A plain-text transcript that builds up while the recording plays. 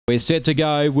We're set to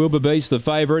go. Wilburbeast, the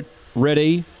favourite,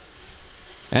 ready.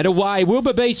 And away.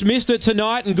 Wilburbeast missed it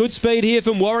tonight, and good speed here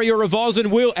from Warrior of Oz,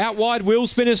 and out wide Wheel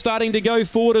Spinner starting to go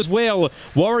forward as well.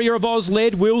 Warrior of Oz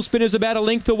led. Wheel Spinner's about a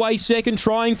length away second,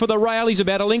 trying for the rail. He's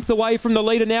about a length away from the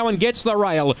leader now and gets the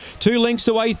rail. 2 lengths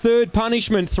away third,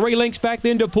 Punishment. 3 lengths back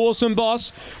then to Pawson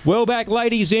Boss. Well back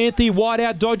Lady Xanthi, wide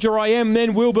out Dodger I Am,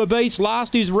 then Wilburbeast.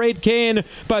 Last is Red Can,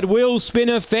 but Wheel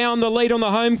Spinner found the lead on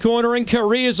the home corner and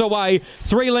careers away.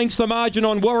 3 lengths the margin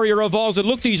on Warrior of Oz. It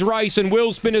looked his race, and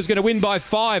Wheel Spinner's going to win by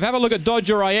 5. Have a look at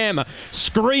Dodger I Am,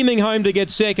 screaming home to get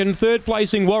second. Third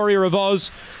placing Warrior of Oz.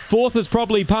 Fourth is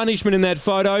probably Punishment in that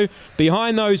photo.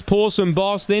 Behind those Pawson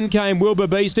Boss. Then came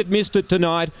Wilburbeast. It missed it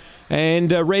tonight.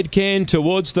 And Red Can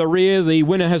towards the rear. The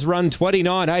winner has run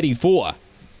 29.84.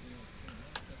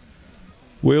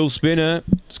 Wheel Spinner,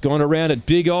 it's gone around at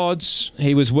big odds.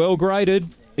 He was well graded.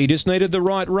 He just needed the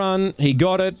right run. He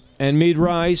got it. And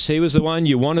mid-race, he was the one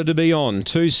you wanted to be on.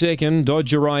 2 second,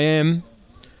 Dodger I Am.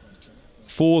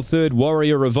 4 third,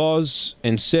 Warrior of Oz,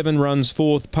 and 7 runs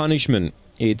 4th, Punishment.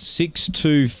 It's 6,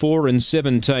 2, 4 and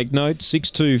 7, take note.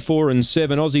 6, 2, 4 and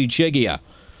 7, Aussie Chegia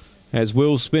has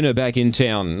Wheel Spinner back in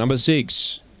town. Number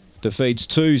 6 defeats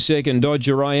 2 second,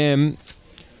 Dodger I Am,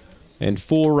 and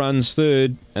 4 runs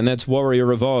 3rd, and that's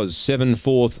Warrior of Oz. 7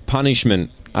 4th,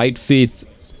 Punishment. 8 5th,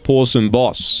 Pawson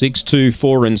Boss. 6, 2,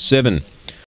 4 and 7.